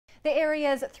The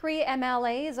area's 3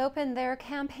 MLAs opened their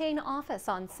campaign office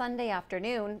on Sunday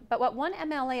afternoon, but what one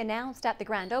MLA announced at the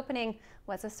grand opening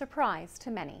was a surprise to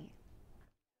many.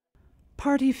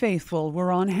 Party faithful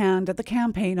were on hand at the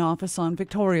campaign office on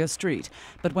Victoria Street,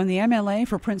 but when the MLA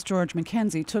for Prince George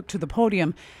Mackenzie took to the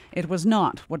podium, it was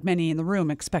not what many in the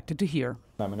room expected to hear.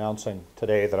 I'm announcing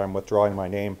today that I'm withdrawing my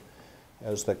name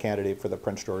as the candidate for the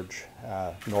Prince George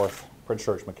North, Prince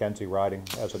George Mackenzie riding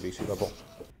as a BC Liberal.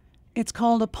 It's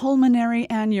called a pulmonary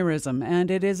aneurysm,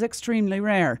 and it is extremely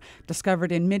rare.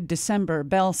 Discovered in mid-December,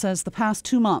 Bell says the past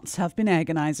 2 months have been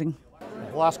agonizing.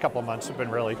 The last couple of months have been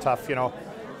really tough.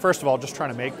 First of all, just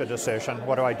trying to make the decision.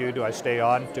 What do I do? Do I stay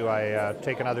on? Do I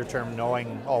take another term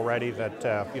knowing already that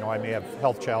I may have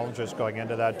health challenges going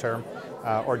into that term,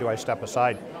 or do I step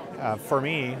aside? For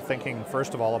me, thinking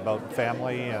first of all about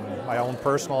family and my own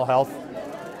personal health,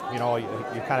 you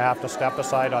kind of have to step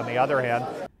aside on the other hand.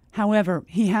 However,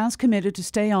 he has committed to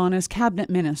stay on as cabinet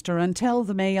minister until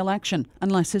the May election,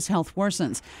 unless his health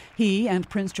worsens. He and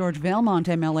Prince George Valemount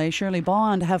MLA Shirley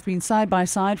Bond have been side by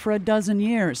side for a dozen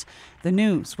years. The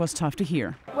news was tough to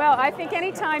hear. Well, I think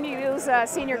any time you lose a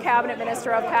senior cabinet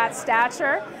minister of Pat's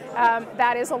stature,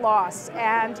 that is a loss.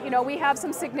 And, we have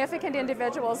some significant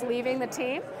individuals leaving the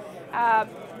team.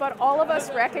 But all of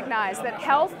us recognize that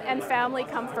health and family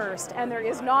come first, and there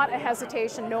is not a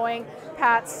hesitation knowing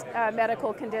Pat's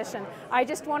medical condition. I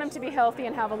just want him to be healthy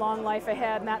and have a long life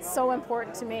ahead, and that's so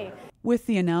important to me. With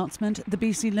the announcement, the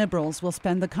BC Liberals will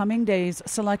spend the coming days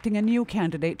selecting a new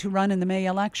candidate to run in the May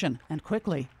election, and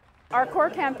quickly. Our core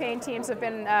campaign teams have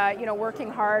been, working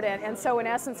hard, and so in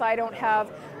essence, I don't have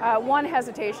one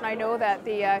hesitation. I know that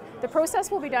the process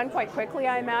will be done quite quickly,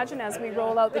 I imagine, as we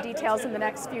roll out the details in the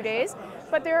next few days.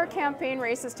 But there are campaign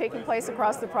races taking place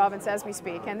across the province as we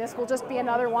speak, and this will just be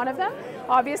another one of them.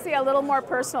 Obviously, a little more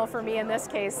personal for me in this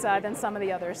case than some of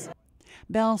the others.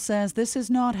 Bell says this is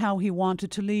not how he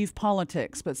wanted to leave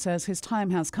politics, but says his time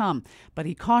has come. But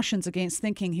he cautions against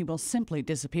thinking he will simply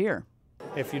disappear.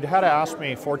 If you'd had asked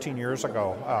me 14 years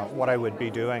ago what I would be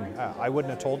doing, I wouldn't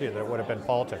have told you that it would have been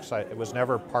politics. It was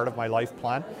never part of my life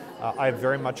plan. I've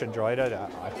very much enjoyed it.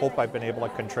 I hope I've been able to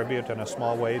contribute in a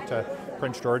small way to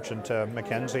Prince George and to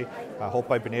Mackenzie. I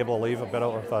hope I've been able to leave a bit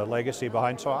of a legacy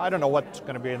behind. So I don't know what's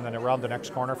going to be around the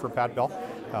next corner for Pat Bell.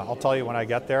 I'll tell you when I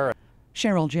get there.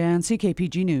 Cheryl Jan,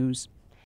 CKPG News.